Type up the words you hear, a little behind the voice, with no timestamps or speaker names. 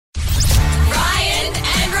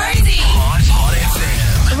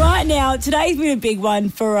right, now, today's been a big one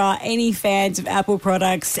for any fans of Apple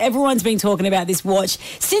products. Everyone's been talking about this watch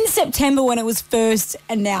since September when it was first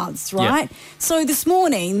announced, right? Yeah. So this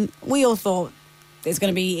morning, we all thought there's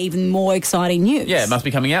going to be even more exciting news. Yeah, it must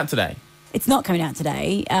be coming out today. It's not coming out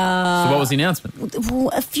today. So what was the announcement?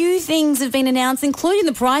 Well, a few things have been announced, including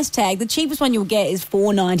the price tag. The cheapest one you'll get is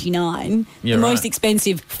 $499. Yeah, the right. most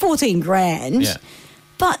expensive, $14,000. Yeah.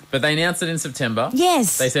 But they announced it in September.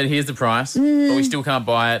 yes, They said, here's the price, but we still can't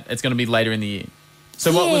buy it. It's going to be later in the year.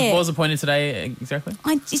 So what was the point of today exactly?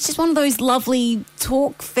 It's just one of those lovely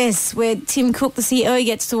talk fests where Tim Cook, the CEO,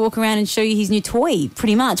 gets to walk around and show you his new toy,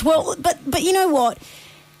 pretty much. Well, but you know what?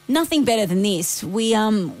 Nothing better than this. We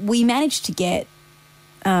managed to get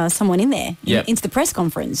someone in there into the press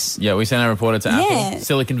conference. Yeah, we sent a reporter to Apple,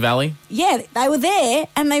 Silicon Valley. Yeah, they were there,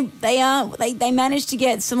 and they managed to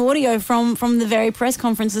get some audio from the very press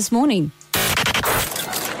conference this morning.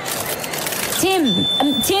 Tim,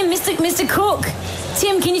 Mr. Cook.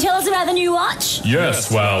 Tim, can you tell us about the new watch? Yes,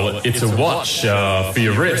 well, it's a watch for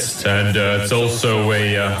your wrist, and it's also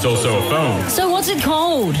a phone. So what's it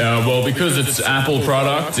called? Well, because it's Apple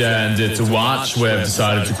product and it's a watch, we've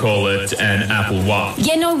decided to call it an Apple Watch.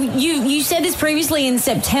 Yeah, no, you said this previously in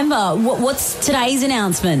September. What's today's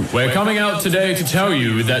announcement? We're coming out today to tell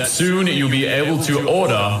you that soon you'll be able to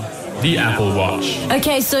order the Apple Watch.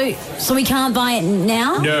 Okay, so we can't buy it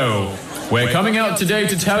now? No. We're coming out today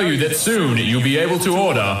to tell you that soon you'll be able to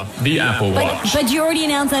order the Apple Watch. But you already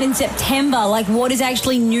announced that in September. Like, what is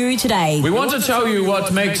actually new today? We want to tell you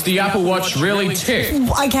what makes the Apple Watch really tick.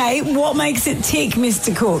 Okay, what makes it tick,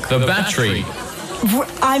 Mr. Cook? The battery.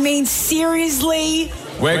 I mean, seriously?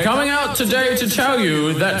 We're coming out today to tell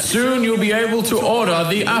you that soon you'll be able to order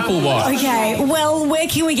the Apple Watch. Okay, well, where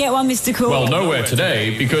can we get one, Mr. Cook? Well, nowhere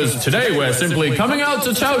today, because today we're simply coming out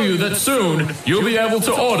to tell you that soon you'll be able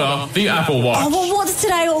to order the Apple Watch. Oh, well, what's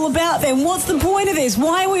today all about then? What's the point of this?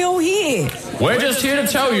 Why are we all here? We're just here to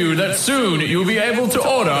tell you that soon you'll be able to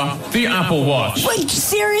order the Apple Watch. Wait,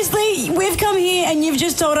 seriously? We've come here and you've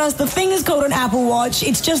just told us the thing is called an Apple Watch.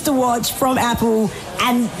 It's just a watch from Apple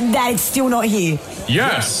and that it's still not here.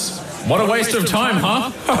 Yes. What a waste of time,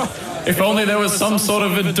 huh? If only there was some sort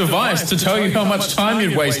of a device to tell you how much time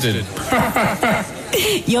you'd wasted.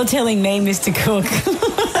 You're telling me, Mr. Cook.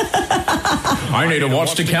 I need a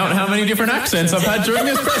watch to count how many different accents I've had during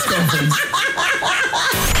this press conference.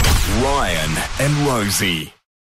 Ryan and Rosie.